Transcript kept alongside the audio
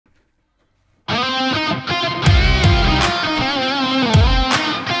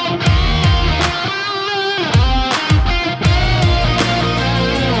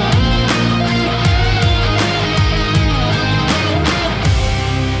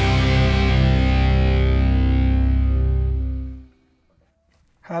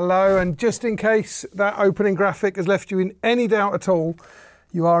Hello, and just in case that opening graphic has left you in any doubt at all,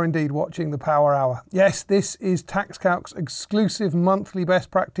 you are indeed watching the Power Hour. Yes, this is TaxCalc's exclusive monthly best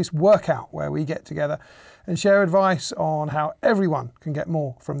practice workout where we get together and share advice on how everyone can get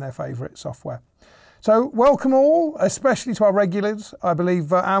more from their favourite software. So welcome all, especially to our regulars. I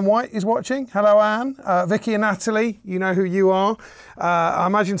believe Anne White is watching. Hello, Anne. Vicky and Natalie, you know who you are. I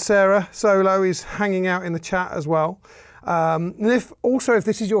imagine Sarah Solo is hanging out in the chat as well. And if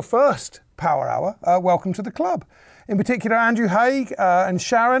this is your first Power Hour, welcome to the club. In particular, Andrew Haig and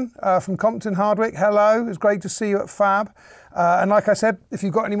Sharon from Compton Hardwick. Hello, it's great to see you at Fab. And like I said, if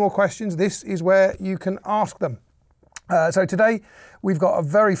you've got any more questions, this is where you can ask them. So today we've got a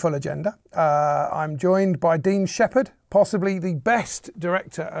very full agenda. I'm joined by Dean Shepherd, possibly the best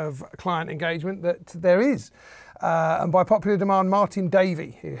director of client engagement that there is. And by popular demand, Martin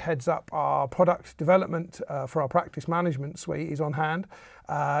Davey, who heads up our product development for our practice management suite, is on hand.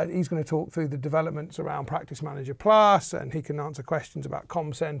 He's going to talk through the developments around Practice Manager Plus, and he can answer questions about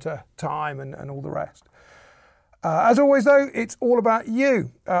Com Center, time, and all the rest. As always, though, it's all about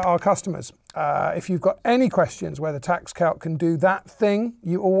you, our customers. If you've got any questions whether TaxCalc can do that thing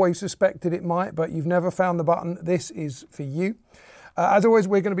you always suspected it might, but you've never found the button, this is for you. As always,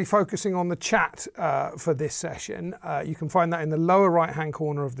 we're going to be focusing on the chat for this session. You can find that in the lower right-hand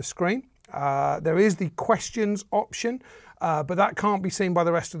corner of the screen. There is the questions option, but that can't be seen by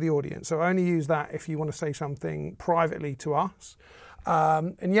the rest of the audience. So only use that if you want to say something privately to us.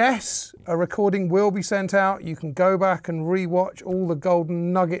 And yes, a recording will be sent out. You can go back and re-watch all the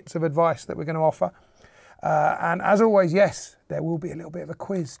golden nuggets of advice that we're going to offer. And as always, yes, there will be a little bit of a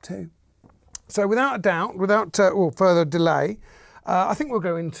quiz too. So without a doubt, without further delay, I think we'll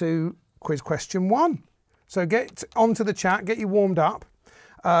go into quiz question one. So get onto the chat, get you warmed up.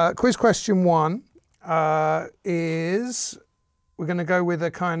 Quiz question one is, we're going to go with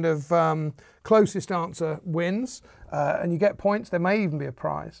a kind of closest answer wins, and you get points. There may even be a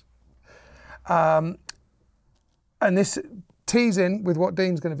prize. And this tees in with what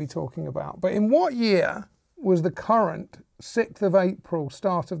Dean's going to be talking about. But in what year was the current 6th of April,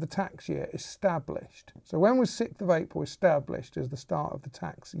 start of the tax year, established? So when was 6th of April established as the start of the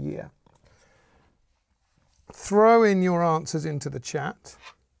tax year? Throw in your answers into the chat.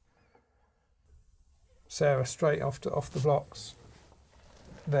 Sarah, straight off the blocks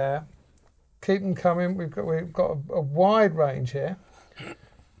there. Keep them coming. We've got a wide range here.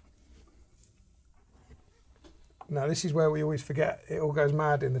 Now this is where we always forget. It all goes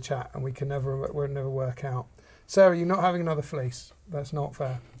mad in the chat, and we'll never work out. Sarah, you're not having another fleece. That's not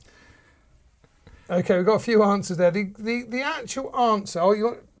fair. Okay, we've got a few answers there. The actual answer,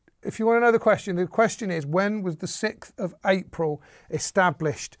 if you want to know the question is, when was the 6th of April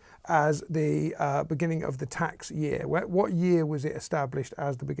established as the beginning of the tax year? What year was it established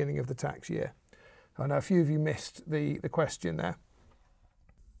as the beginning of the tax year? I know a few of you missed the question there.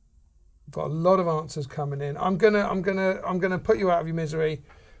 Got a lot of answers coming in. I'm gonna put you out of your misery.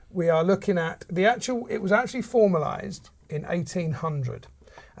 We are looking at it was actually formalised in 1800,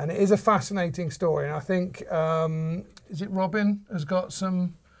 and it is a fascinating story. And I think, is it Robin has got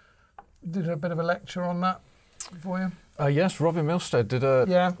did a bit of a lecture on that for you? Yes, Robin Milstead did a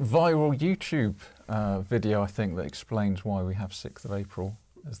viral YouTube video, I think, that explains why we have 6th of April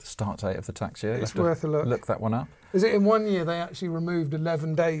as the start date of the tax year. It's worth a look. Look that one up. Is it in one year they actually removed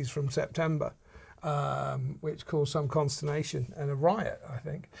 11 days from September? Which caused some consternation and a riot, I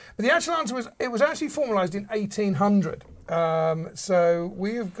think. But the actual answer was, it was actually formalised in 1800. So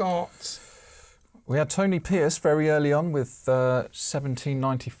we had Tony Pierce very early on with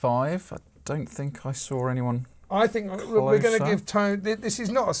 1795. I don't think I saw anyone. I think we're going to give Tony. This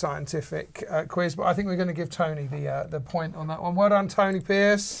is not a scientific quiz, but I think we're going to give Tony the point on that one. Well done, Tony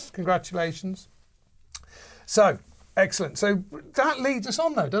Pierce. Congratulations. So excellent. So that leads us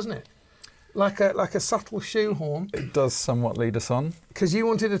on, though, doesn't it? Like a subtle shoehorn. It does somewhat lead us on. Because you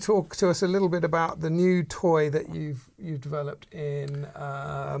wanted to talk to us a little bit about the new toy that you've developed in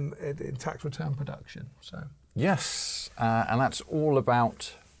tax return production. So yes, and that's all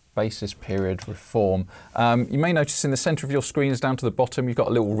about basis period reform. You may notice in the centre of your screen is down to the bottom, you've got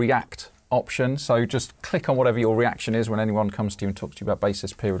a little react option. So just click on whatever your reaction is when anyone comes to you and talks to you about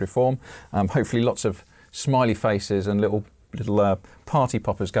basis period reform. Hopefully lots of smiley faces and little party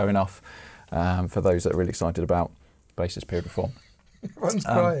poppers going off. For those that are really excited about basis period reform. Everyone's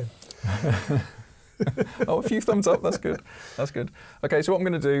crying. Oh, a few thumbs up, that's good. That's good. Okay, so what I'm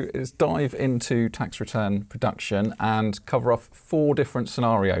going to do is dive into tax return production and cover off 4 different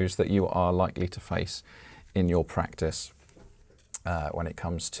scenarios that you are likely to face in your practice when it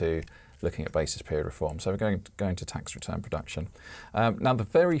comes to looking at basis period reform. So we're going to tax return production. Now the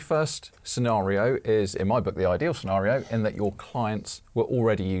very first scenario is, in my book, the ideal scenario, in that your clients were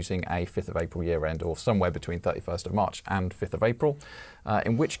already using a 5th of April year end, or somewhere between 31st of March and 5th of April,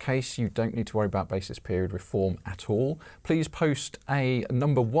 in which case you don't need to worry about basis period reform at all. Please post a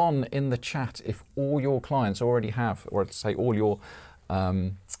number 1 in the chat if all your clients already have, or I'd say all your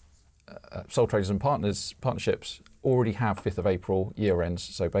sole traders and partnerships already have 5th of April year ends,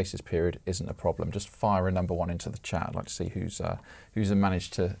 so basis period isn't a problem. Just fire a number 1 into the chat. I'd like to see who's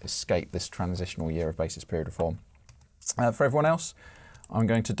managed to escape this transitional year of basis period reform. For everyone else, I'm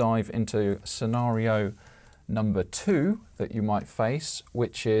going to dive into scenario number 2 that you might face,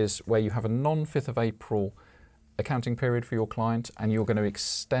 which is where you have a non-5th of April accounting period for your client, and you're going to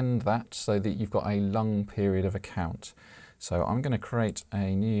extend that so that you've got a long period of account. So I'm going to create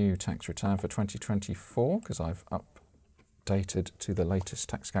a new tax return for 2024 because I've updated to the latest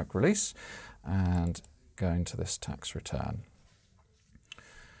TaxCalc release, and go into this tax return.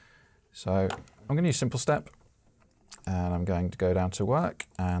 So I'm going to use Simple Step, and I'm going to go down to work,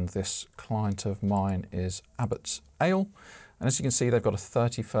 and this client of mine is Abbott's Ale, and as you can see they've got a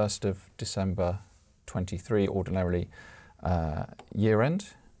 31st of December 23 ordinarily year end.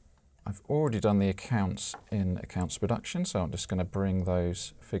 I've already done the accounts in accounts production, so I'm just going to bring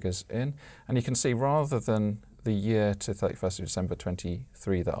those figures in. And you can see, rather than the year to 31st of December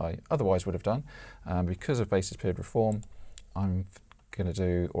 23 that I otherwise would have done, because of basis period reform, I'm going to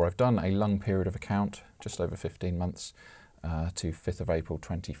do, or I've done a long period of account, just over 15 months, to 5th of April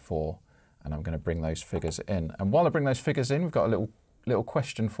 24, and I'm going to bring those figures in. And while I bring those figures in, we've got a little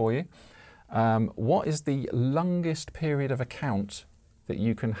question for you. What is the longest period of account that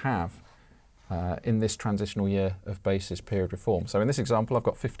you can have in this transitional year of basis period reform? So in this example, I've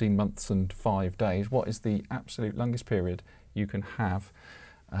got 15 months and 5 days. What is the absolute longest period you can have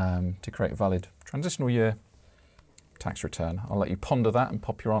to create a valid transitional year tax return? I'll let you ponder that and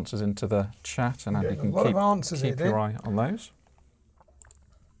pop your answers into the chat, and Andy can keep your eye on those.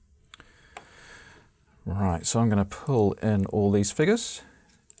 Right, so I'm going to pull in all these figures,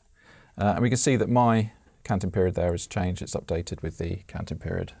 and we can see that my counting period there has changed. It's updated with the counting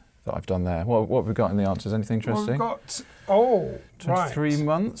period that I've done there. What have we got in the answers? Anything interesting? Well, we've got 23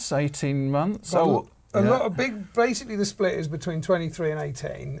 months, 18 months. Well, a lot of basically the split is between 23 and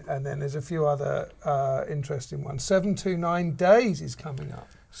 18, and then there's a few other interesting ones. 7 to 9 days is coming up.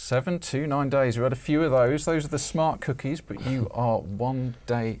 7 to 9 days. We've had a few of those. Those are the smart cookies, but you are 1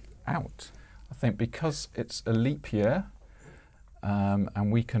 day out. I think because it's a leap year,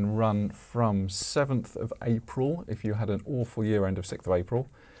 and we can run from 7th of April, if you had an awful year end of 6th of April,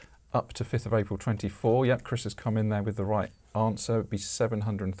 up to 5th of April 24. Yep, Chris has come in there with the right answer. It'd be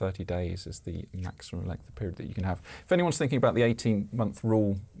 730 days is the maximum length of period that you can have. If anyone's thinking about the 18-month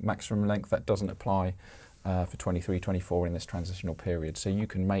rule maximum length, that doesn't apply for 23, 24 in this transitional period. So you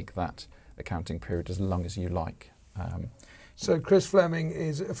can make that accounting period as long as you like. So Chris Fleming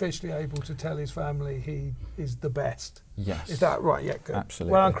is officially able to tell his family he is the best. Yes. Is that right? Yeah, good.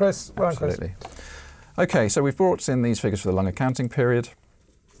 Absolutely. Well done, Chris. Well done, Chris. Absolutely. Okay, so we've brought in these figures for the long accounting period.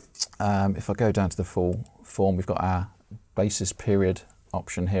 If I go down to the full form, we've got our basis period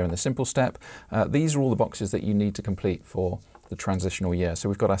option here in the Simple Step. These are all the boxes that you need to complete for the transitional year. So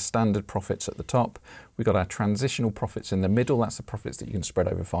we've got our standard profits at the top, we've got our transitional profits in the middle, that's the profits that you can spread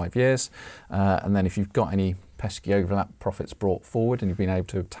over 5 years, and then if you've got any pesky overlap profits brought forward and you've been able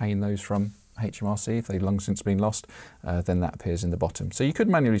to obtain those from HMRC, if they've long since been lost, then that appears in the bottom. So you could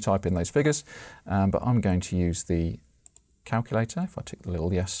manually type in those figures, but I'm going to use the calculator. If I tick the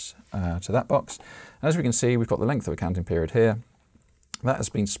little yes to that box, and as we can see, we've got the length of accounting period here. That has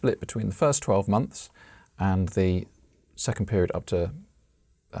been split between the first 12 months and the second period up to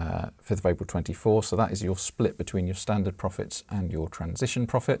 5th of April 24. So that is your split between your standard profits and your transition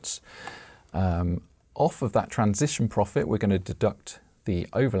profits. Off of that transition profit, we're going to deduct the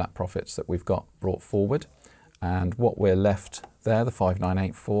overlap profits that we've got brought forward, and what we're left there, the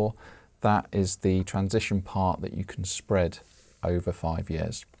 5984, that is the transition part that you can spread over 5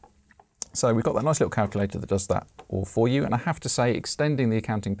 years. So we've got that nice little calculator that does that all for you, and I have to say extending the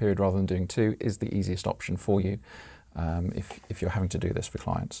accounting period rather than doing 2 is the easiest option for you if you're having to do this for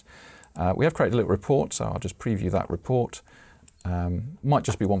clients. We have created a little report, so I'll just preview that report. Might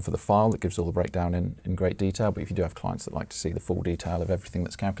just be one for the file that gives all the breakdown in great detail, but if you do have clients that like to see the full detail of everything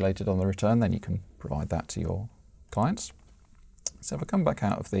that's calculated on the return, then you can provide that to your clients. So if I come back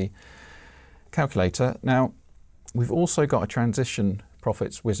out of the calculator, now we've also got a transition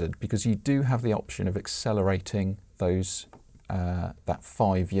profits wizard, because you do have the option of accelerating those that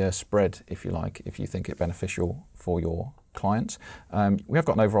 5-year spread, if you like, if you think it beneficial for your client. We have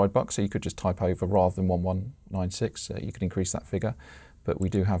got an override box, so you could just type over rather than 1196. You could increase that figure, but we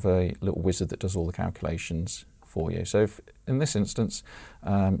do have a little wizard that does all the calculations for you. So if, in this instance,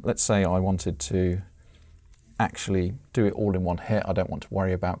 let's say I wanted to actually do it all in one hit. I don't want to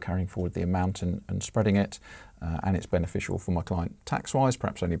worry about carrying forward the amount and spreading it, and it's beneficial for my client tax-wise,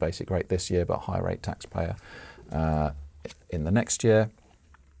 perhaps only basic rate this year, but higher rate taxpayer in the next year.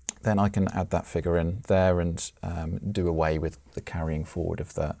 Then I can add that figure in there and do away with the carrying forward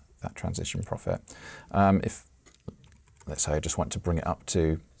of that transition profit. If, let's say I just want to bring it up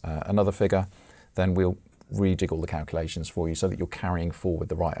to another figure, then we'll rejig all the calculations for you so that you're carrying forward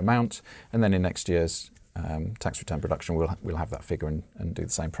the right amount. And then in next year's tax return production, we'll have that figure and do the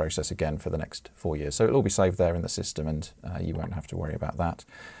same process again for the next 4 years. So it'll all be saved there in the system, and you won't have to worry about that.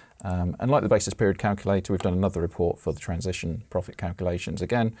 And like the basis period calculator, we've done another report for the transition profit calculations.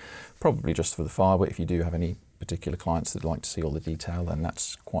 Again, probably just for the file, but if you do have any particular clients that like to see all the detail, then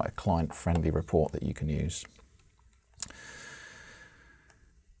that's quite a client-friendly report that you can use.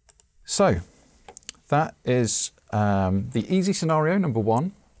 So that is the easy scenario, number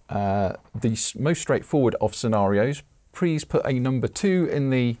one. The most straightforward of scenarios. Please put a number 2 in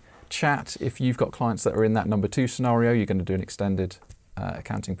the chat if you've got clients that are in that number 2 scenario. You're going to do an extended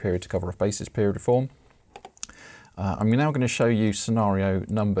accounting period to cover off basis period reform. I'm now going to show you scenario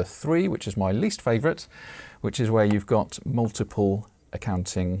number 3, which is my least favourite, which is where you've got multiple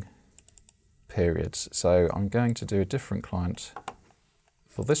accounting periods. So I'm going to do a different client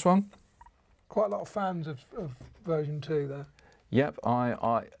for this one. Quite a lot of fans of version 2 there. Yep,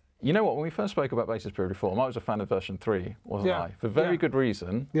 you know what, when we first spoke about basis period reform, I was a fan of version 3, wasn't I? For very good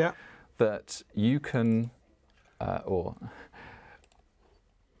reason, that you can, or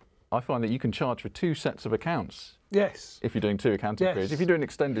I find that you can charge for 2 sets of accounts. Yes. If you're doing 2 accounting periods. If you do an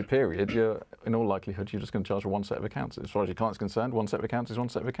extended period, you're, in all likelihood, you're just going to charge for 1 set of accounts. As far as your client's concerned, 1 set of accounts is 1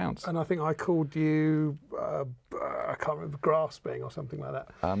 set of accounts. And I think I called you, I can't remember, grasping or something like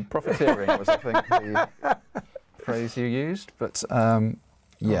that. Profiteering was, I think, the phrase you used. But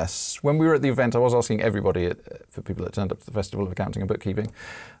yes, when we were at the event, I was asking everybody, for people that turned up to the Festival of Accounting and Bookkeeping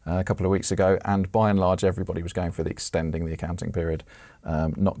a couple of weeks ago, and by and large, everybody was going for the extending the accounting period,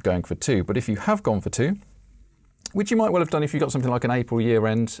 not going for 2. But if you have gone for 2, which you might well have done if you got something like an April year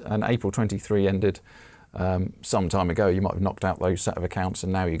end, and April 23 ended some time ago, you might have knocked out those set of accounts,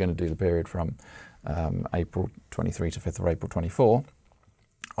 and now you're going to do the period from April 23 to 5th of April 24.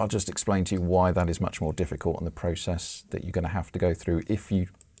 I'll just explain to you why that is much more difficult and the process that you're going to have to go through if you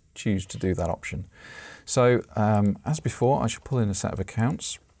choose to do that option. So as before, I should pull in a set of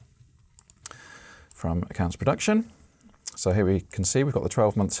accounts from accounts production. So here we can see we've got the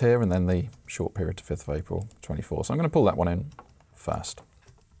 12 months here and then the short period to 5th of April 24. So I'm going to pull that one in first.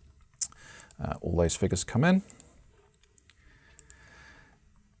 All those figures come in.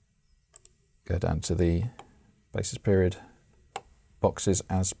 Go down to the basis period boxes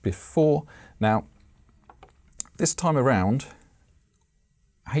as before. Now, this time around,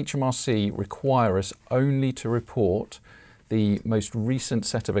 HMRC require us only to report the most recent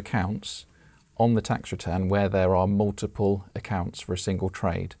set of accounts on the tax return where there are multiple accounts for a single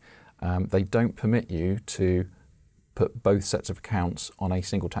trade. They don't permit you to put both sets of accounts on a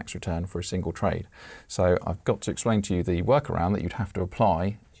single tax return for a single trade. So I've got to explain to you the workaround that you'd have to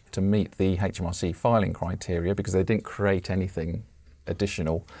apply to meet the HMRC filing criteria, because they didn't create anything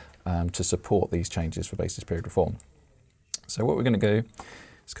additional to support these changes for basis period reform. So what we're going to do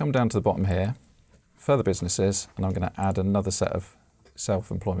is come down to the bottom here, further businesses, and I'm going to add another set of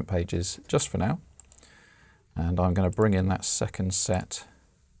self-employment pages just for now. And I'm going to bring in that second set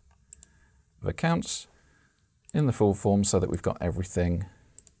of accounts in the full form so that we've got everything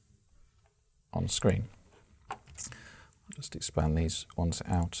on screen. I'll just expand these ones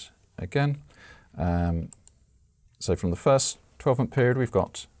out again. So from the first 12-month period, we've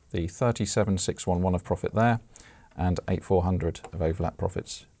got the 37,611 of profit there and 8,400 of overlap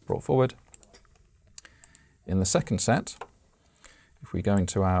profits brought forward. In the second set, if we go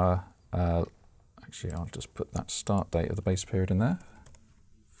into our, actually I'll just put that start date of the base period in there,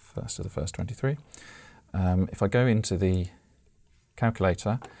 1st of the 1st 23. If I go into the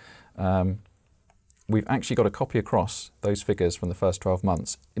calculator, we've actually got to copy across those figures from the first 12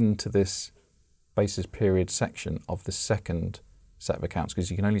 months into this basis period section of the second set of accounts, because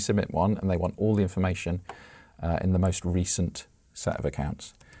you can only submit one and they want all the information in the most recent set of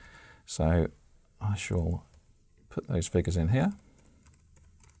accounts. So I shall put those figures in here.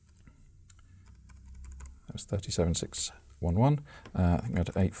 That was 37,611. I think we had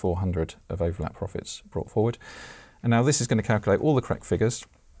 8,400 of overlap profits brought forward. And now this is going to calculate all the correct figures.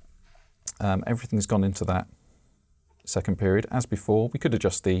 Everything's gone into that second period. As before, we could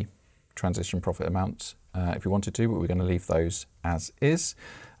adjust the transition profit amounts if we wanted to, but we're going to leave those as is.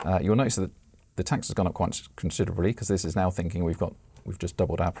 You'll notice that the tax has gone up quite considerably because this is now thinking we've just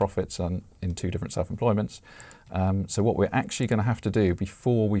doubled our profits in 2 different self-employments. So what we're actually going to have to do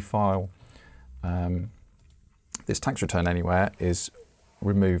before we file this tax return anywhere is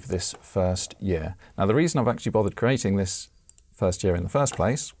remove this first year. Now the reason I've actually bothered creating this first year in the first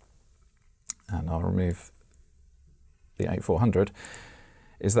place, and I'll remove the 8400,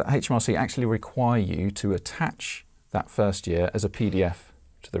 is that HMRC actually require you to attach that first year as a PDF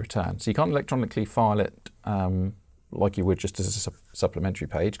to the return. So you can't electronically file it like you would just as a supplementary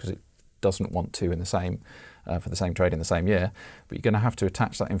page because it doesn't want to in the same for the same trade in the same year, but you're going to have to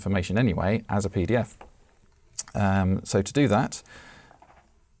attach that information anyway as a PDF. So to do that,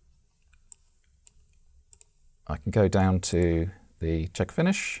 I can go down to the check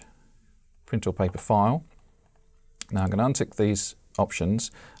finish, print or paper file. Now I'm going to untick these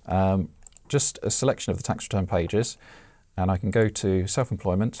options, just a selection of the tax return pages, and I can go to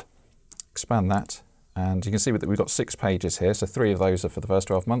self-employment, expand that, and you can see that we've got 6 pages here. So 3 of those are for the first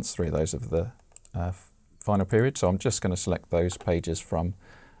 12 months, 3 of those are for the final period. So I'm just going to select those pages from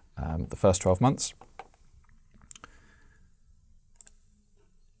the first 12 months.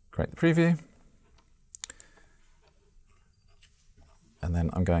 Create the preview. And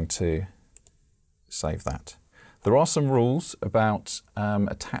then I'm going to save that. There are some rules about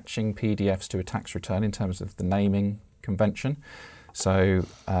attaching PDFs to a tax return in terms of the naming convention. So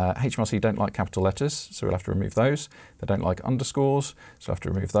HMRC don't like capital letters, so we'll have to remove those. They don't like underscores, so we'll have to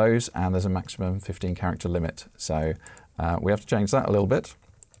remove those, and there's a maximum 15 character limit. So we have to change that a little bit.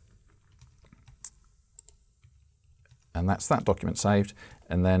 And that's that document saved.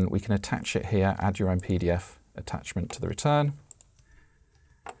 And then we can attach it here, add your own PDF attachment to the return.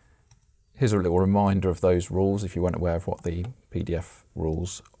 Here's a little reminder of those rules if you weren't aware of what the PDF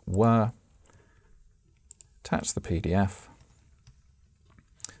rules were. Attach the PDF.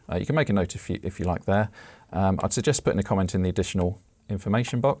 You can make a note if you like there. I'd suggest putting a comment in the additional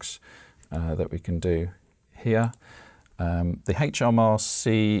information box that we can do here. The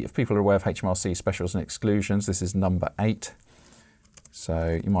HMRC, if people are aware of HMRC specials and exclusions, this is number 8.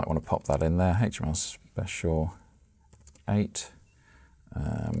 So you might want to pop that in there, HMRC special 8.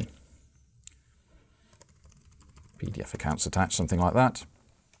 PDF accounts attached, something like that.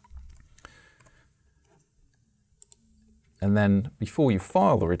 And then before you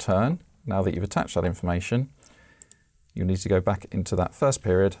file the return, now that you've attached that information, you need to go back into that first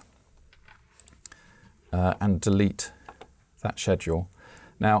period and delete that schedule.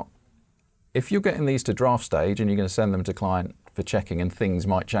 Now, if you're getting these to draft stage and you're going to send them to client for checking and things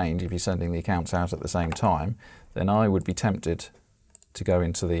might change if you're sending the accounts out at the same time, then I would be tempted to go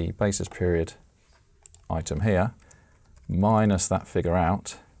into the basis period item here, minus that figure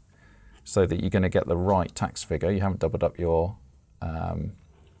out, so that you're going to get the right tax figure. You haven't doubled up your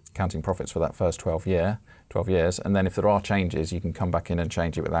counting profits for that first 12 years, and then if there are changes, you can come back in and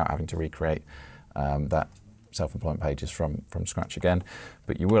change it without having to recreate that self-employment pages from scratch again.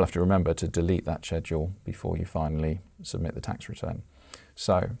 But you will have to remember to delete that schedule before you finally submit the tax return.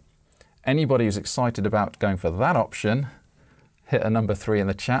 So anybody who's excited about going for that option, hit a number 3 in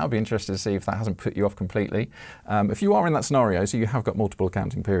the chat. I'll be interested to see if that hasn't put you off completely. If you are in that scenario, so you have got multiple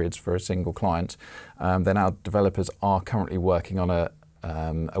accounting periods for a single client, then our developers are currently working on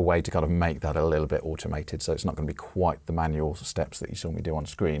a way to kind of make that a little bit automated. So it's not going to be quite the manual steps that you saw me do on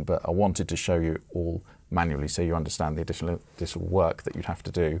screen, but I wanted to show you all manually so you understand the additional work that you'd have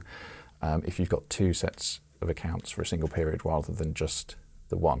to do if you've got 2 sets of accounts for a single period rather than just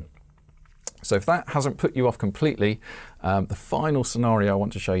the one. So if that hasn't put you off completely, the final scenario I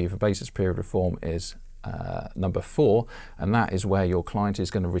want to show you for basis period reform is number 4, and that is where your client is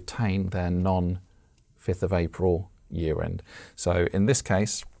going to retain their non-5th of April year end. So in this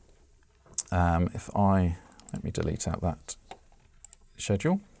case, let me delete out that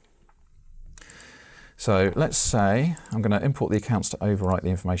schedule. So let's say, I'm going to import the accounts to overwrite the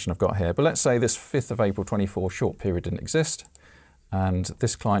information I've got here, but let's say this 5th of April 24 short period didn't exist. And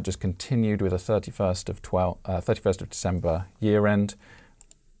this client just continued with a 31st of December year end.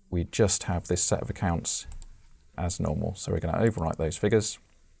 We just have this set of accounts as normal. So we're going to overwrite those figures.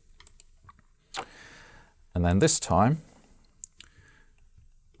 And then this time,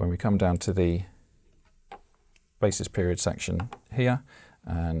 when we come down to the basis period section here,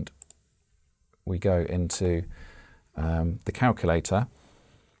 and we go into the calculator,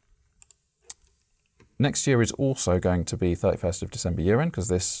 next year is also going to be 31st of December year end because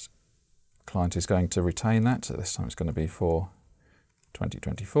this client is going to retain that. So this time it's going to be for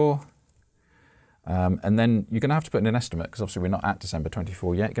 2024. And then you're going to have to put in an estimate, because obviously we're not at December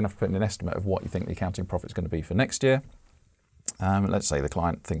 24 yet. You're going to have to put in an estimate of what you think the accounting profit is going to be for next year. Let's say the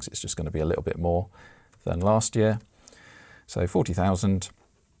client thinks it's just going to be a little bit more than last year. So 40,000,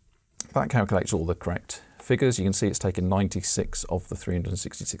 that calculates all the correct figures. You can see it's taken 96 of the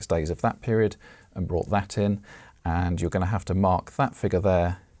 366 days of that period and brought that in. And you're going to have to mark that figure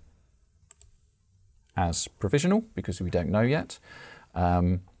there as provisional, because we don't know yet.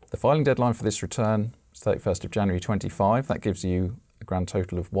 The filing deadline for this return is 31st of January 25. That gives you a grand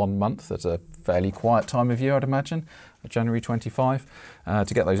total of 1 month. That's a fairly quiet time of year, I'd imagine, January 25,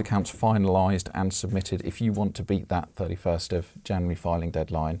 to get those accounts finalised and submitted if you want to beat that 31st of January filing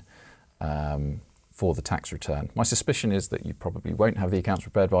deadline for the tax return. My suspicion is that you probably won't have the accounts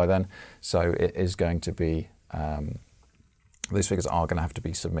prepared by then, so it is going to be, those figures are going to have to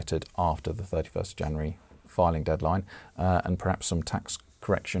be submitted after the 31st of January filing deadline, and perhaps some tax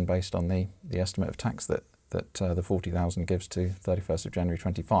correction based on the estimate of tax that the 40,000 gives to 31st of January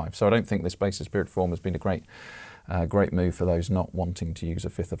 25. So I don't think this basis period reform has been a great move for those not wanting to use a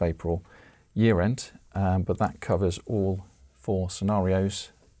 5th of April year end, but that covers all 4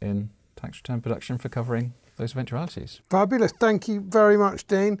 scenarios in tax return production for covering those eventualities. Fabulous. Thank you very much,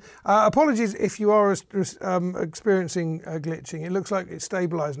 Dean. Apologies if you are experiencing glitching. It looks like it's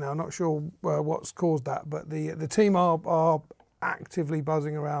stabilised now. Not sure what's caused that, but the team are actively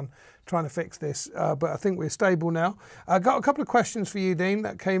buzzing around trying to fix this, but I think we're stable now. I got a couple of questions for you, Dean,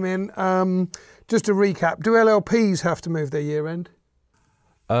 that came in. Just to recap, do LLPs have to move their year end?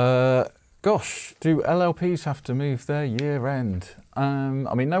 Gosh, do LLPs have to move their year end?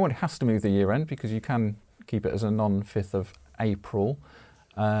 I mean, no one has to move the year end, because you can keep it as a non-5th of April.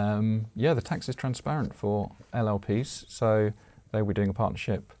 Yeah, the tax is transparent for LLPs, so they were doing a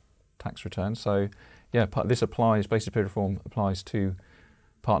partnership tax return. So yeah, this applies, basis period reform applies to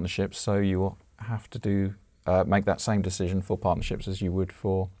partnerships, so you will have to make that same decision for partnerships as you would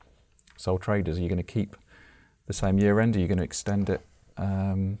for sole traders. Are you going to keep the same year end? Are you going to extend it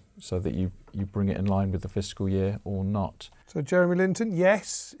so that you bring it in line with the fiscal year or not? So Jeremy Linton,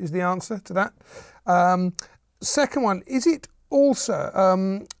 yes, is the answer to that. Second one, is it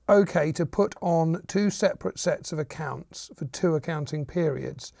also okay to put on 2 separate sets of accounts for 2 accounting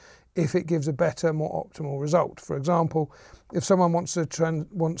periods if it gives a better, more optimal result? For example, if someone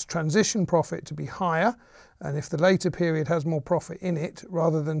wants transition profit to be higher, and if the later period has more profit in it,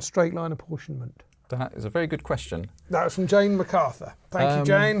 rather than straight line apportionment. That is a very good question. That was from Jane MacArthur. Thank you,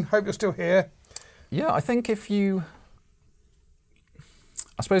 Jane. Hope you're still here. Yeah, I think if you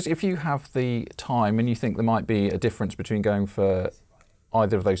have the time and you think there might be a difference between going for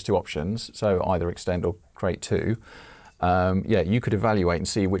either of those 2 options, so either extend or create 2, yeah, you could evaluate and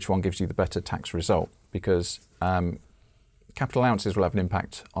see which one gives you the better tax result, because capital allowances will have an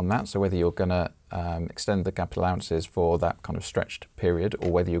impact on that. So whether you're going to extend the capital allowances for that kind of stretched period, or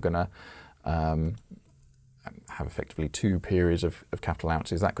whether you're going to have effectively 2 periods of capital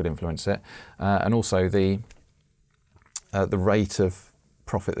allowances, that could influence it. And also the rate of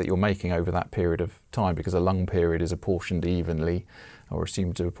profit that you're making over that period of time, because a long period is apportioned evenly, or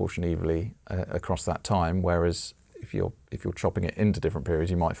assumed to apportion evenly across that time, whereas if you're chopping it into different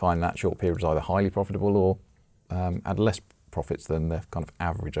periods, you might find that short period is either highly profitable or add less profits than the kind of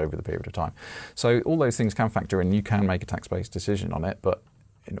average over the period of time. So all those things can factor in. You can make a tax-based decision on it, but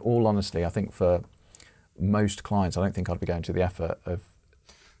in all honesty, I think for most clients, I don't think I'd be going to the effort of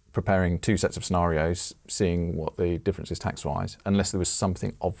preparing 2 sets of scenarios, seeing what the difference is tax-wise, unless there was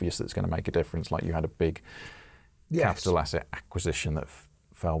something obvious that's going to make a difference, like you had a big capital asset acquisition that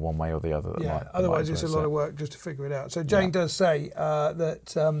fell one way or the other. Yeah, otherwise it's a lot of work just to figure it out. So Jane does say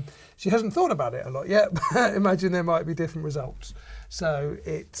that she hasn't thought about it a lot yet, but imagine there might be different results. So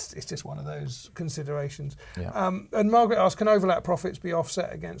it's just one of those considerations. Yeah. And Margaret asks, can overlap profits be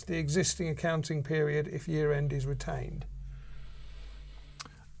offset against the existing accounting period if year end is retained?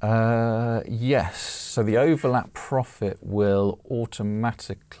 Yes, so the overlap profit will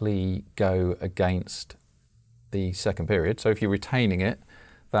automatically go against the second period. So if you're retaining it,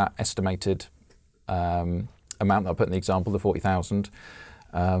 that estimated amount that I put in the example, the 40,000,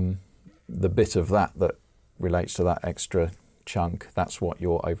 the bit of that relates to that extra chunk, that's what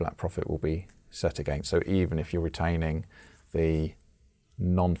your overlap profit will be set against. So even if you're retaining the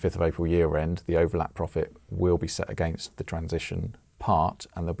non-5th of April year end, the overlap profit will be set against the transition part,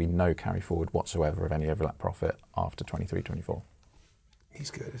 and there'll be no carry forward whatsoever of any overlap profit after 23-24. He's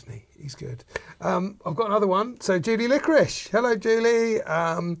good, isn't he? He's good. I've got another one. So Julie Licorice. Hello, Julie.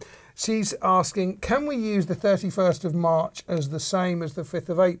 She's asking, can we use the 31st of March as the same as the 5th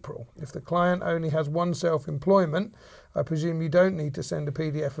of April? If the client only has one self-employment, I presume you don't need to send a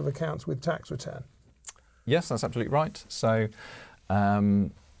PDF of accounts with tax return. Yes, that's absolutely right. So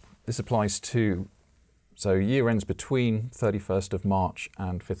this applies to, so year ends between 31st of March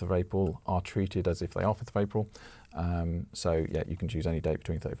and 5th of April are treated as if they are 5th of April. So yeah, you can choose any date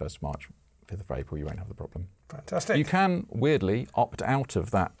between 31st of March, 5th of April, you won't have the problem. Fantastic. You can, weirdly, opt out of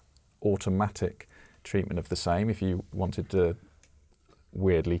that automatic treatment of the same if you wanted to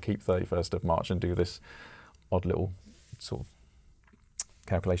weirdly keep 31st of March and do this odd little sort of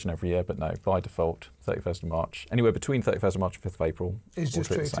calculation every year, but no, by default, 31st of March, anywhere between 31st of March and 5th of April. Is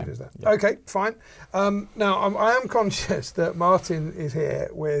just treated as that. Yeah. Okay, fine. Now, I am conscious that Martin is here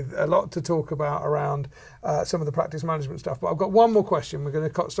with a lot to talk about around some of the practice management stuff, but I've got one more question. We're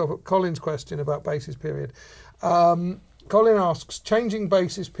going to stop at Colin's question about basis period. Colin asks, changing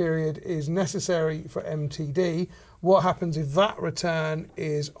basis period is necessary for MTD. What happens if that return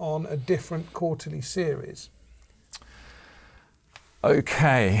is on a different quarterly series?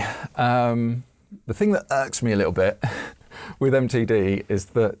 Okay, the thing that irks me a little bit with MTD is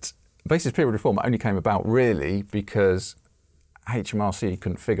that basis period reform only came about really because HMRC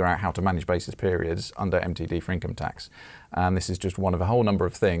couldn't figure out how to manage basis periods under MTD for income tax. And this is just one of a whole number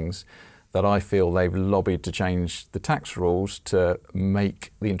of things that I feel they've lobbied to change the tax rules to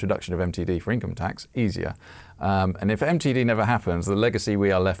make the introduction of MTD for income tax easier. And if MTD never happens, the legacy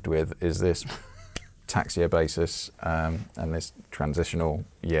we are left with is this tax year basis and this transitional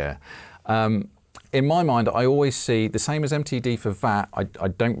year. In my mind, I always see the same as MTD for VAT. I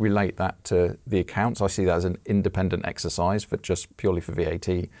don't relate that to the accounts. I see that as an independent exercise for just purely for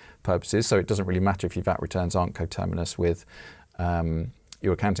VAT purposes. So it doesn't really matter if your VAT returns aren't coterminous with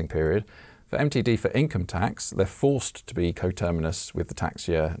your accounting period. For MTD for income tax, they're forced to be coterminous with the tax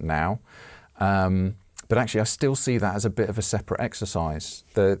year now. But actually, I still see that as a bit of a separate exercise.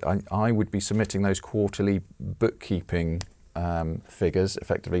 I would be submitting those quarterly bookkeeping figures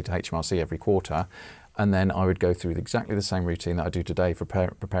effectively to HMRC every quarter, and then I would go through exactly the same routine that I do today for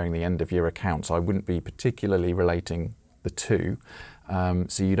preparing the end of year accounts. I wouldn't be particularly relating the two.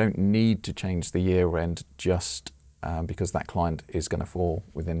 So you don't need to change the year end just because that client is going to fall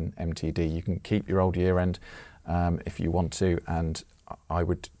within MTD. You can keep your old year end if you want to, and I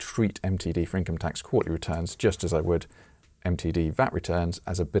would treat MTD for income tax quarterly returns just as I would MTD VAT returns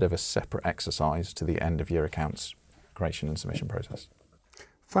as a bit of a separate exercise to the end of year accounts creation and submission process.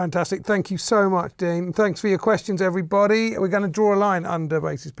 Fantastic. Thank you so much, Dean. Thanks for your questions, everybody. We're going to draw a line under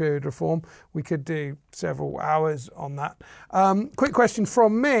basis period reform. We could do several hours on that. Quick question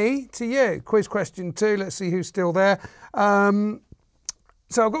from me to you. Quiz question 2. Let's see who's still there.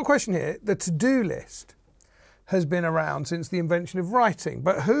 So I've got a question here. The to-do list has been around since the invention of writing,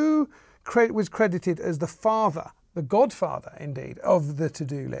 but who was credited as the father, the godfather indeed, of the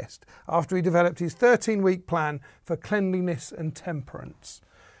to-do list after he developed his 13-week plan for cleanliness and temperance?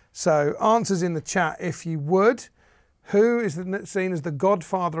 So answers in the chat if you would. Who is seen as the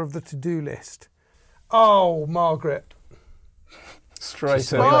godfather of the to-do list? Oh, Margaret.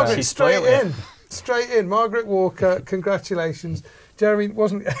 Straight in. Margaret, She's straight in. Straight in. Margaret Walker, congratulations. Jeremy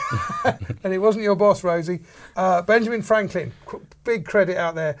wasn't, and it wasn't your boss, Rosie. Benjamin Franklin, big credit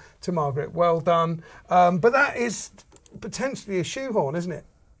out there to Margaret. Well done. But that is potentially a shoehorn, isn't it,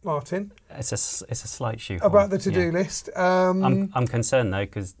 Martin? It's a slight shoehorn. About the to-do list. I'm concerned though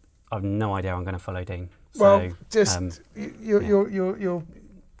because I've no idea I'm going to follow Dean. So, well, just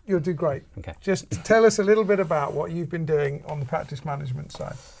you'll do great. Okay. Just tell us a little bit about what you've been doing on the practice management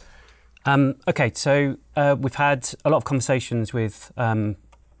side. Okay, so we've had a lot of conversations with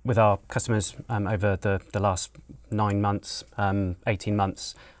our customers over the last 9 months, 18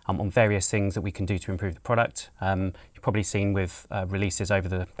 months on various things that we can do to improve the product. You've probably seen with releases over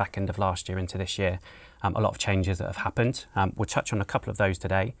the back end of last year into this year, a lot of changes that have happened. We'll touch on a couple of those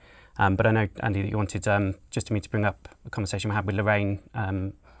today, but I know, Andy, that you wanted just me to bring up a conversation we had with Lorraine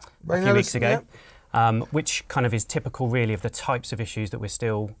a few weeks ago. Yeah. Which kind of is typical really of the types of issues that we're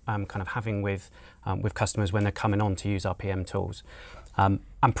still kind of having with customers when they're coming on to use our PM tools.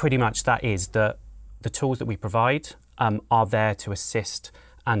 And pretty much that is that the tools that we provide are there to assist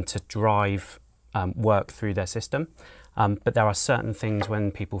and to drive work through their system. But there are certain things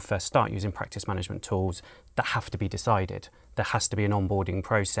when people first start using practice management tools that have to be decided. There has to be an onboarding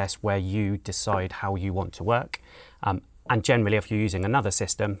process where you decide how you want to work. And generally, if you're using another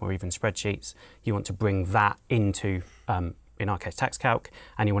system or even spreadsheets, you want to bring that into, in our case, TaxCalc,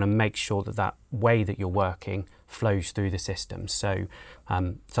 and you want to make sure that that way that you're working flows through the system. So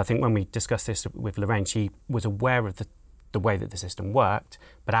I think when we discussed this with Lorraine, she was aware of the way that the system worked,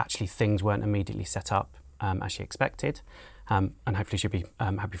 but actually things weren't immediately set up as she expected. And hopefully she'll be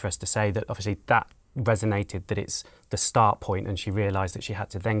happy for us to say that obviously that resonated, that it's the start point, and she realised that she had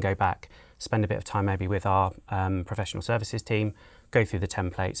to then go back, spend a bit of time maybe with our professional services team, go through the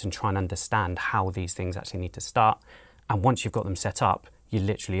templates and try and understand how these things actually need to start. And once you've got them set up, you're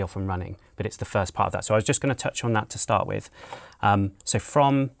literally off and running. But it's the first part of that. So I was just going to touch on that to start with. So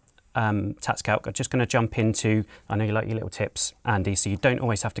from TaxCalc, I'm just going to jump into, I know you like your little tips, Andy, so you don't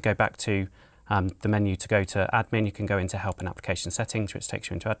always have to go back to the menu to go to admin. You can go into help and application settings, which takes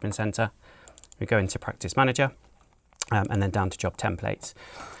you into admin center. We go into practice manager and then down to job templates.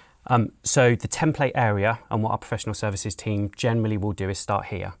 So the template area, and what our professional services team generally will do is start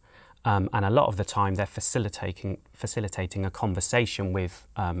here. And a lot of the time they're facilitating a conversation with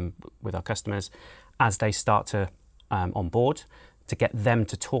our customers as they start to onboard, to get them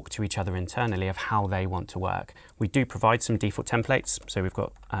to talk to each other internally of how they want to work. We do provide some default templates, so we've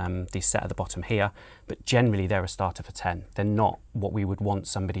got these set at the bottom here, but generally they're a starter for 10. They're not what we would want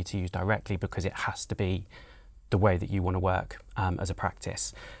somebody to use directly, because it has to be the way that you want to work as a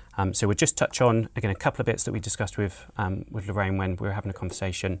practice. So we'll just touch on, again, a couple of bits that we discussed with Lorraine when we were having a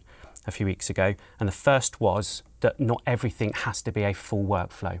conversation a few weeks ago. And the first was that not everything has to be a full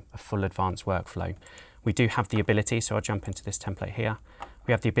workflow, a full advanced workflow. We do have the ability, so I'll jump into this template here.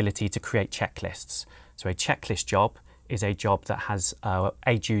 We have the ability to create checklists. So a checklist job is a job that has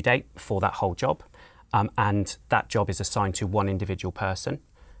a due date for that whole job. And that job is assigned to one individual person.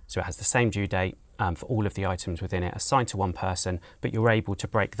 So it has the same due date for all of the items within it, assigned to one person, but you're able to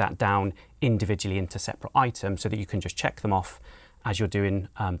break that down individually into separate items so that you can just check them off as you're doing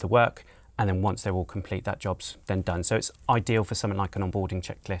the work. And then once they're all complete, that job's then done. So it's ideal for something like an onboarding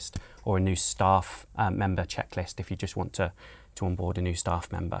checklist or a new staff member checklist if you just want to onboard a new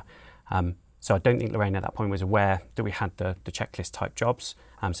staff member. So I don't think Lorraine at that point was aware that we had the checklist type jobs.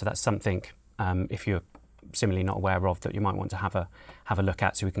 So that's something, if you're similarly not aware of, that you might want to have a look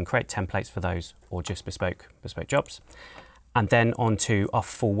at, so we can create templates for those or just bespoke jobs. And then onto our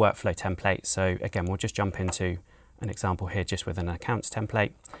full workflow template. So again, we'll just jump into an example here just with an accounts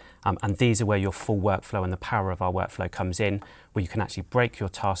template. And these are where your full workflow and the power of our workflow comes in, where you can actually break your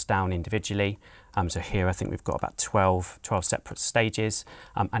tasks down individually. So here I think we've got about 12 separate stages,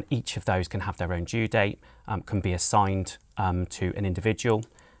 and each of those can have their own due date, can be assigned to an individual.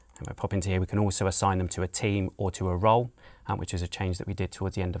 And if I pop into here, we can also assign them to a team or to a role, which is a change that we did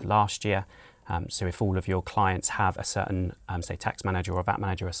towards the end of last year. So if all of your clients have a certain, say, tax manager or VAT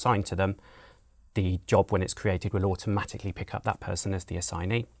manager assigned to them, the job, when it's created, will automatically pick up that person as the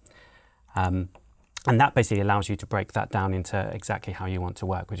assignee. And that basically allows you to break that down into exactly how you want to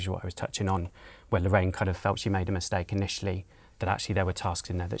work, which is what I was touching on, where Lorraine kind of felt she made a mistake initially, that actually there were tasks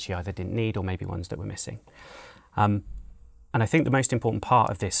in there that she either didn't need or maybe ones that were missing. And I think the most important part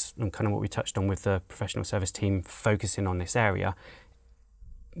of this, and kind of what we touched on with the professional service team focusing on this area,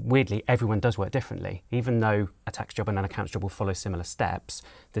 weirdly, everyone does work differently. Even though a tax job and an accounts job will follow similar steps,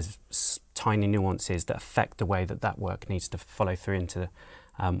 there's tiny nuances that affect the way that work needs to follow through into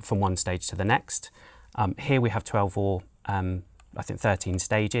from one stage to the next. Here we have 12 or I think 13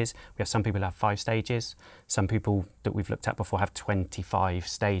 stages. We have some people who have 5 stages. Some people that we've looked at before have 25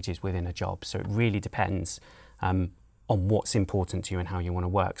 stages within a job. So it really depends on what's important to you and how you want to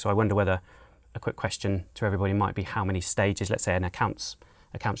work. So I wonder whether a quick question to everybody might be, how many stages, let's say an accounts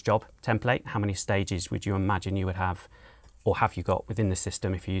job template, how many stages would you imagine you would have, or have you got within the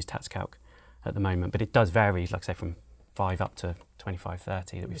system if you use TaxCalc at the moment? But it does vary, like I say, from 5 up to 25,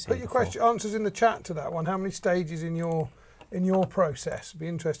 30 that we've seen. Put your question answers in the chat to that one. How many stages in your process? It'd be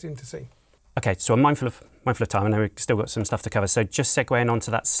interesting to see. Okay, so I'm mindful of time. I know we've still got some stuff to cover. So just segueing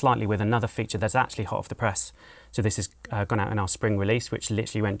onto that slightly with another feature that's actually hot off the press. So this has gone out in our spring release, which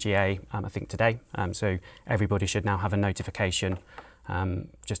literally went GA, I think today. So everybody should now have a notification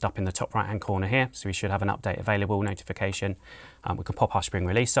just up in the top right-hand corner here. So we should have an update available notification. We can pop our spring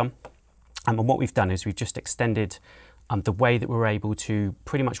release on. And what we've done is we've just extended the way that we're able to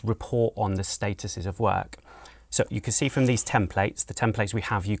pretty much report on the statuses of work. So you can see from these templates, the templates we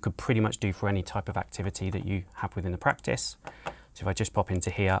have, you could pretty much do for any type of activity that you have within the practice. So if I just pop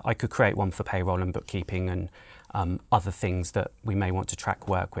into here, I could create one for payroll and bookkeeping and other things that we may want to track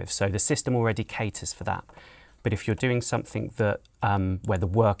work with. So the system already caters for that. But if you're doing something that where the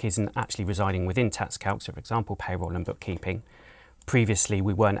work isn't actually residing within TaxCalc, so for example, payroll and bookkeeping, previously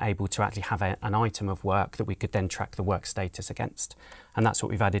we weren't able to actually have an item of work that we could then track the work status against. And that's what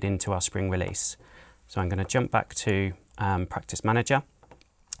we've added into our spring release. So I'm going to jump back to Practice Manager.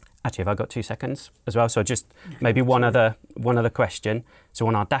 Actually, have I got 2 seconds as well? So just maybe one other question. So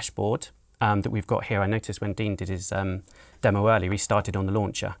on our dashboard, that we've got here, I noticed when Dean did his demo earlier, he started on the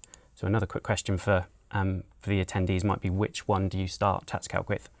launcher. So another quick question for the attendees might be, which one do you start TaxCalc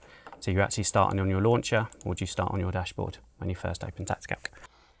with? So you're actually starting on your launcher, or do you start on your dashboard when you first open TaxCalc?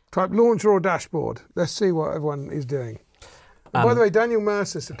 Type launcher or dashboard. Let's see what everyone is doing. And by the way, Daniel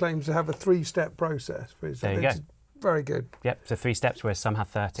Mercer claims to have a 3-step process for his. There you go. Very good. Yep, so 3 steps, whereas some have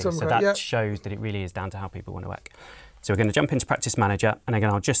 30. Some so that shows that it really is down to how people want to work. So we're going to jump into Practice Manager, and again,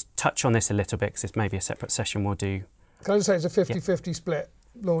 I'll just touch on this a little bit because it's maybe a separate session we'll do. Can I just say it's a 50-50 split,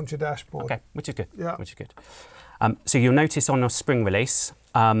 launcher dashboard. Okay, which is good. Yeah. Which is good. So you'll notice on our spring release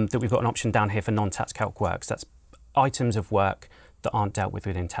that we've got an option down here for non-TaxCalc works. That's items of work that aren't dealt with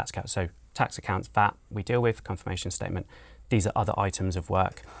within TaxCalc. So tax accounts, VAT, we deal with, confirmation statement. These are other items of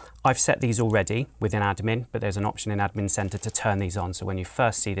work. I've set these already within admin, but there's an option in Admin Center to turn these on. So when you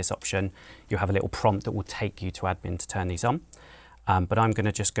first see this option, you'll have a little prompt that will take you to admin to turn these on. But I'm going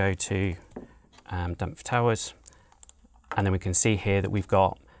to just go to Dump for Towers, and then we can see here that we've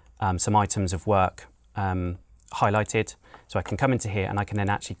got some items of work highlighted. So I can come into here and I can then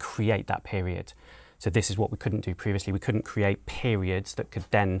actually create that period. So this is what we couldn't do previously. We couldn't create periods that could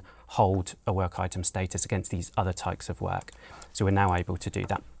then hold a work item status against these other types of work. So we're now able to do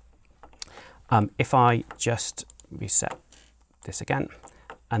that. If I just reset this again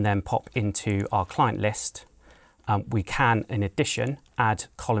and then pop into our client list, we can, in addition, add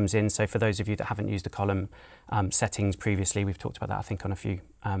columns in. So for those of you that haven't used the column settings previously, we've talked about that, I think, on a few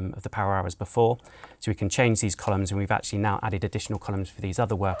of the Power Hours before. So we can change these columns, and we've actually now added additional columns for these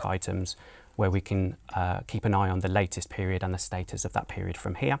other work items where we can keep an eye on the latest period and the status of that period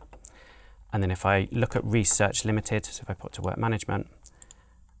from here. And then if I look at Research Limited, so if I put to Work Management,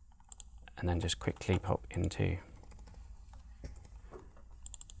 and then just quickly pop into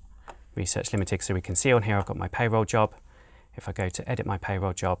Research Limited, so we can see on here I've got my payroll job. If I go to Edit My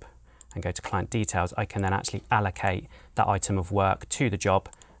Payroll Job and go to Client Details, I can then actually allocate that item of work to the job,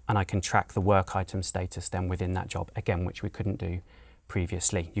 and I can track the work item status then within that job, again, which we couldn't do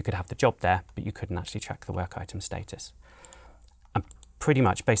previously. You could have the job there, but you couldn't actually track the work item status. And pretty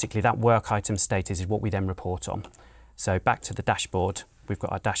much, basically, that work item status is what we then report on. So back to the dashboard, we've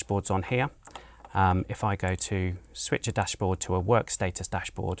got our dashboards on here. If I go to switch a dashboard to a work status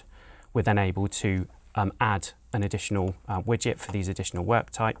dashboard, we're then able to add an additional widget for these additional work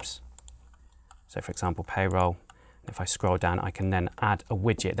types. So for example, payroll. If I scroll down, I can then add a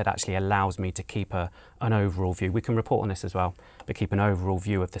widget that actually allows me to keep an overall view. We can report on this as well, but keep an overall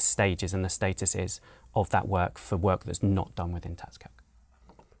view of the stages and the statuses of that work for work that's not done within TaxCalc.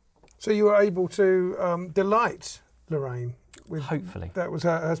 So you were able to delight Lorraine with, hopefully. That was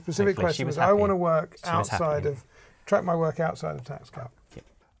her specific Hopefully. question. Was I happy. want to work She was outside happy. of, track my work outside of TaxCalc. Yep.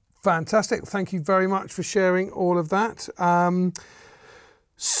 Fantastic. Thank you very much for sharing all of that.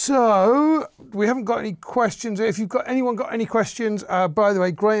 So we haven't got any questions. If you've got anyone got any questions, by the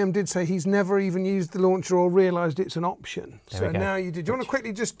way, Graham did say he's never even used the launcher or realised it's an option. There we go. Now you did. Do you want to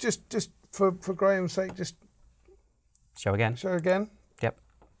quickly just for Graham's sake, just Show again. show again? Yep.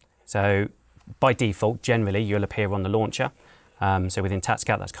 So by default, generally, you'll appear on the launcher. So within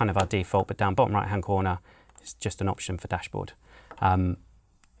TaxCalc, that's kind of our default, but down bottom right-hand corner, it's just an option for dashboard.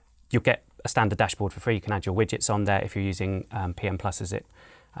 You'll get a standard dashboard for free. You can add your widgets on there. If you're using PM Plus as it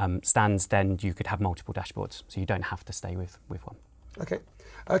stands, then you could have multiple dashboards. So you don't have to stay with one. Okay.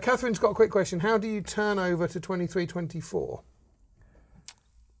 Catherine's got a quick question. How do you turn over to 23-24?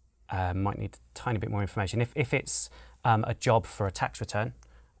 Might need a tiny bit more information. If it's a job for a tax return,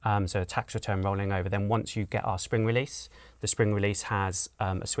 so a tax return rolling over, then once you get our spring release, the spring release has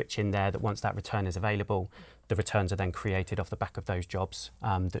a switch in there that once that return is available, the returns are then created off the back of those jobs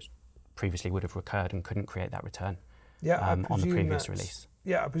that previously would have recurred and couldn't create that return on the previous release.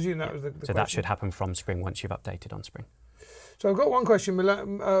 Yeah, I presume that was the So question. that should happen from spring once you've updated on spring. So I've got one question.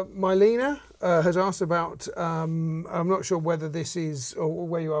 Mylena has asked about, I'm not sure whether this is, or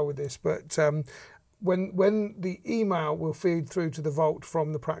where you are with this, but when the email will feed through to the Vault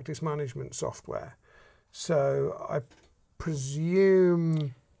from the practice management software. So I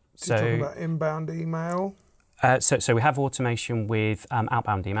presume to talk about inbound email. So we have automation with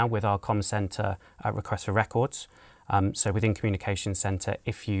outbound email with our comm center request for records. So within Communication Center,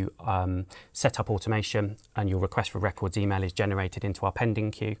 if you set up automation and your request for records email is generated into our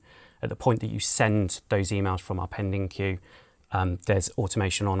pending queue, at the point that you send those emails from our pending queue, there's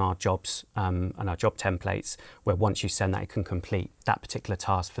automation on our jobs and our job templates where once you send that, it can complete that particular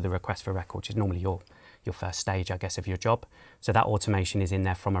task for the request for records, which is normally your first stage, I guess, of your job. So that automation is in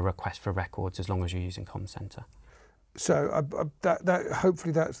there from a request for records as long as you're using comm center. So that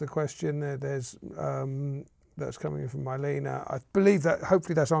hopefully that's the question. There's that's coming in from Mylena. I believe that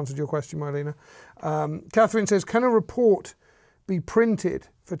hopefully that's answered your question, Mylena. Catherine says, can a report be printed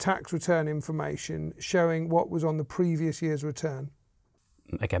for tax return information showing what was on the previous year's return?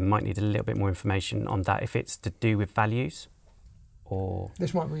 Again, might need a little bit more information on that if it's to do with values, or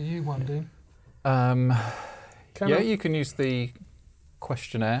this might be you one, Dean. You can use the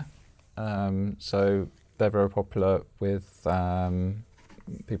questionnaire. So they're very popular with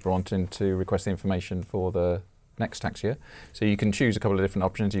people wanting to request the information for the next tax year. So you can choose a couple of different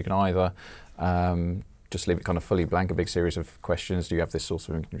options. You can either just leave it kind of fully blank, a big series of questions. Do you have this source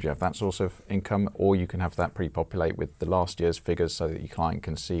of income? Do you have that source of income? Or you can have that pre-populate with the last year's figures so that your client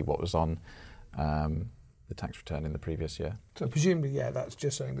can see what was on the tax return in the previous year. So presumably, that's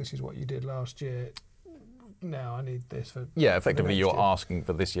just saying this is what you did last year. Now I need this for... Yeah, effectively you're year. Asking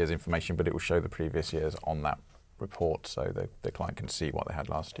for this year's information, but it will show the previous year's on that report so the client can see what they had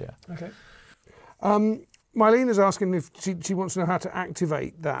last year. Okay. Mylena's asking if she wants to know how to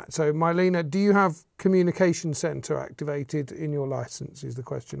activate that. So Mylena, do you have Communication Centre activated in your licence is the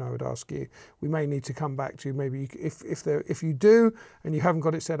question I would ask you. We may need to come back to maybe if you do and you haven't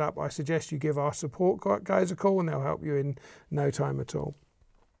got it set up, I suggest you give our support guys a call and they'll help you in no time at all.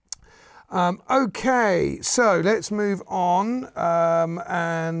 Okay, so let's move on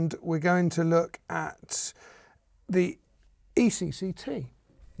and we're going to look at the ECCT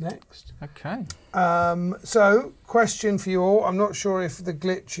next. Okay. So, question for you all. I'm not sure if the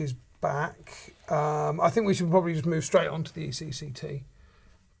glitch is back. I think we should probably just move straight on to the ECCT.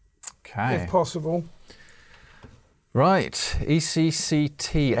 Okay. If possible. Right,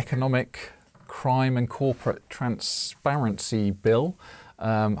 ECCT, Economic Crime and Corporate Transparency Bill.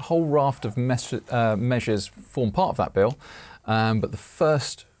 A whole raft of measures form part of that bill, but the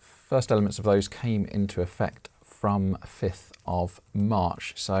first elements of those came into effect from 5th of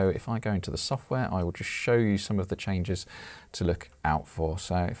March. So if I go into the software, I will just show you some of the changes to look out for.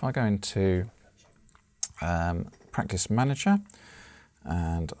 So if I go into Practice Manager,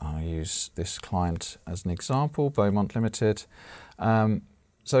 and I'll use this client as an example, Beaumont Limited.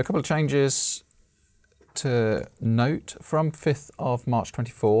 So a couple of changes to note from 5th of March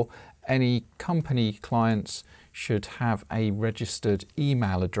 24, any company clients should have a registered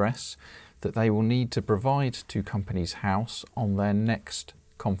email address that they will need to provide to Companies House on their next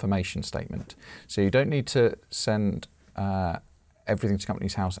confirmation statement. So you don't need to send everything to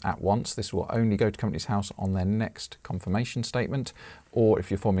Companies House at once. This will only go to Companies House on their next confirmation statement, or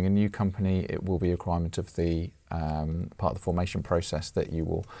if you're forming a new company, it will be a requirement of the part of the formation process that you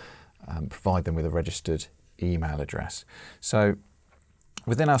will provide them with a registered email address. So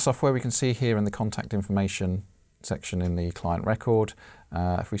within our software, we can see here in the contact information section in the client record,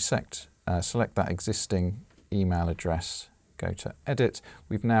 if we select that existing email address, go to edit,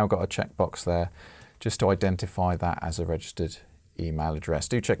 we've now got a checkbox there just to identify that as a registered email address.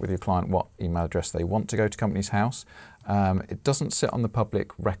 Do check with your client what email address they want to go to Companies House. It doesn't sit on the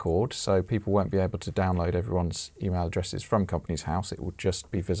public record, so people won't be able to download everyone's email addresses from Companies House. It will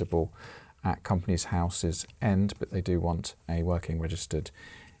just be visible at Companies House's end, but they do want a working registered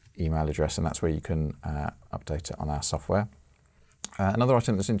email address, and that's where you can update it on our software. Another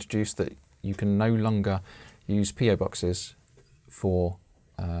item that's introduced that you can no longer use PO boxes for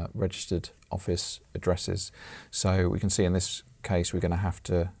registered office addresses. So we can see in this case we're going to have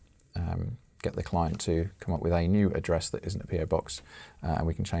to get the client to come up with a new address that isn't a PO box, and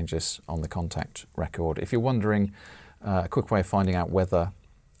we can change this on the contact record. If you're wondering a quick way of finding out whether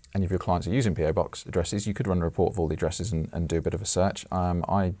any of your clients are using PO box addresses, you could run a report of all the addresses and do a bit of a search.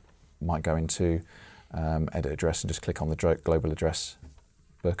 I might go into edit address and just click on the global address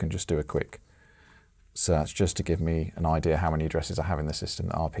book and just do a quick search just to give me an idea how many addresses I have in the system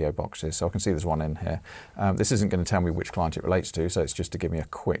that are PO boxes. So I can see there's one in here. This isn't going to tell me which client it relates to, so it's just to give me a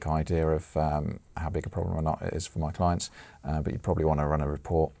quick idea of how big a problem or not it is for my clients. But you'd probably want to run a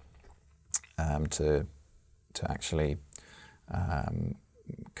report to actually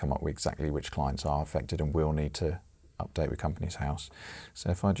come up with exactly which clients are affected and will need to update with Companies House. So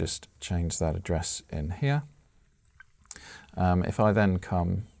if I just change that address in here, if I then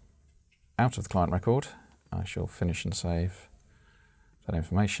come out of the client record, I shall finish and save that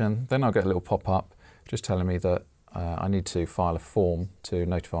information. Then I'll get a little pop-up just telling me that I need to file a form to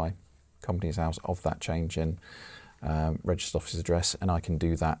notify Companies House of that change in registered office address, and I can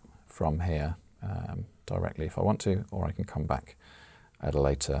do that from here directly if I want to, or I can come back at a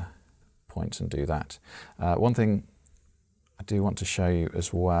later point and do that. One thing I do want to show you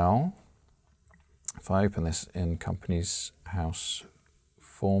as well, if I open this in Companies House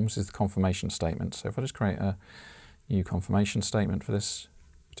Forms, is the confirmation statement. So if I just create a new confirmation statement for this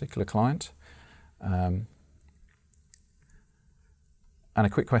particular client, And a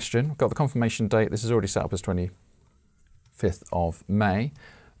quick question, we've got the confirmation date, this is already set up as 25th of May,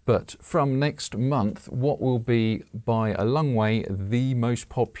 but from next month, what will be by a long way the most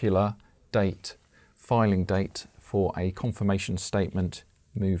popular date, filing date for a confirmation statement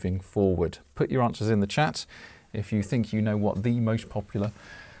moving forward? Put your answers in the chat if you think you know what the most popular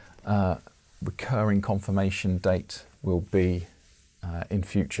recurring confirmation date will be in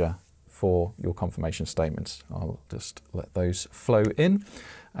future for your confirmation statements. I'll just let those flow in.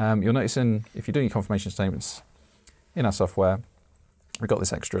 You'll notice if you're doing your confirmation statements in our software, we've got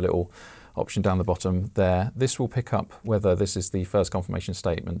this extra little option down the bottom there. This will pick up whether this is the first confirmation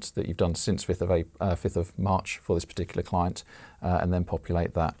statement that you've done since 5th of March for this particular client, and then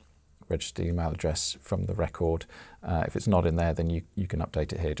populate that registered email address from the record. If it's not in there, then you can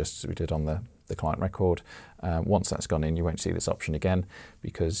update it here just as we did on the client record. Once that's gone in, you won't see this option again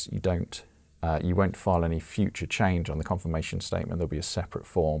because you won't file any future change on the confirmation statement. There'll be a separate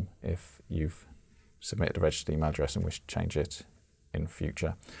form if you've submitted a registered email address and wish to change it in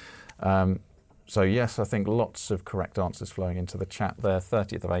future. So yes, I think lots of correct answers flowing into the chat there.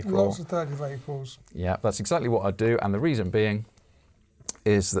 30th of April. Lots of 30th of Aprils. Yeah, that's exactly what I do, and the reason being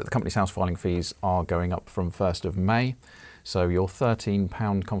is that the Companies House filing fees are going up from 1st of May. So your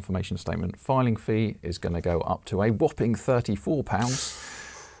 £13 confirmation statement filing fee is going to go up to a whopping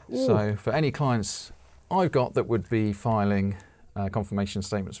 £34. So for any clients I've got that would be filing confirmation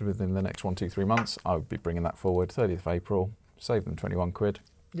statements within the next 1, 2, 3 months, I would be bringing that forward. 30th of April, save them 21 quid.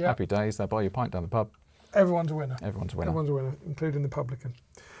 Yep. Happy days, they'll buy you a pint down the pub. Everyone's a winner. Everyone's a winner. Everyone's a winner, including the publican.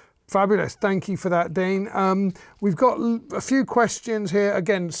 Fabulous. Thank you for that, Dean. We've got a few questions here.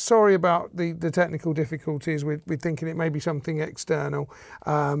 Again, sorry about the technical difficulties. We're thinking it may be something external.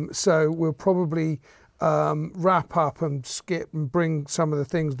 So we'll probably wrap up and skip and bring some of the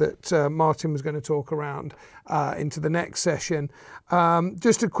things that Martin was going to talk around into the next session.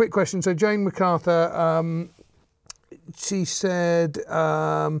 Just a quick question. So Jane MacArthur, she said,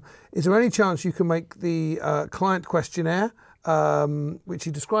 is there any chance you can make the client questionnaire, which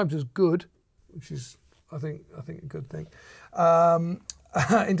he describes as good, which is, I think a good thing,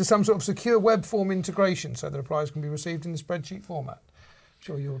 into some sort of secure web form integration so the replies can be received in the spreadsheet format? I'm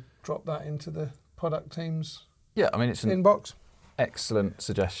sure you'll drop that into the product team's it's an inbox. Excellent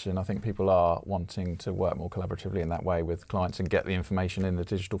suggestion. I think people are wanting to work more collaboratively in that way with clients and get the information in the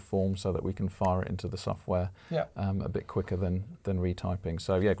digital form so that we can fire it into the software a bit quicker than retyping.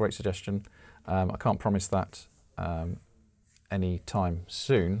 So yeah, great suggestion. I can't promise that any time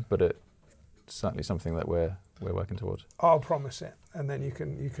soon, but it's certainly something that we're working towards. I'll promise it, and then you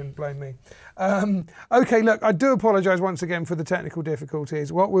can blame me. Okay, look, I do apologise once again for the technical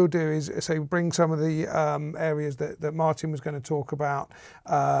difficulties. What we'll do is bring some of the areas that Martin was going to talk about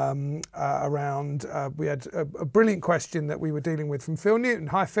around. We had a brilliant question that we were dealing with from Phil Newton.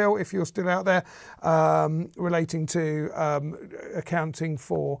 Hi, Phil, if you're still out there, relating to accounting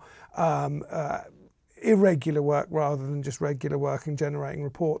for irregular work rather than just regular work and generating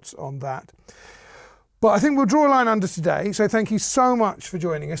reports on that. But I think we'll draw a line under today. So thank you so much for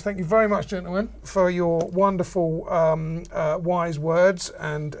joining us. Thank you very much, gentlemen, for your wonderful wise words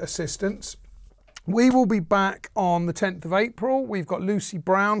and assistance. We will be back on the 10th of April. We've got Lucy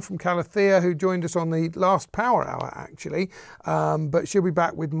Brown from Calathea, who joined us on the last Power Hour, actually. But she'll be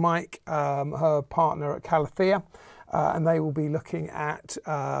back with Mike, her partner at Calathea, and they will be looking at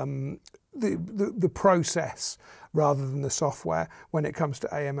the process rather than the software when it comes to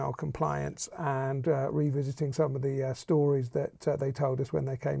AML compliance, and revisiting some of the stories that they told us when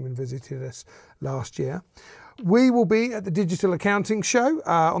they came and visited us last year. We will be at the Digital Accounting Show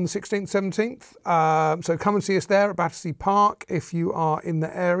on the 16th, 17th. So come and see us there at Battersea Park if you are in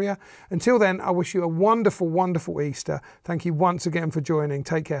the area. Until then, I wish you a wonderful, wonderful Easter. Thank you once again for joining.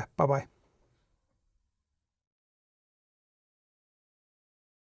 Take care. Bye-bye.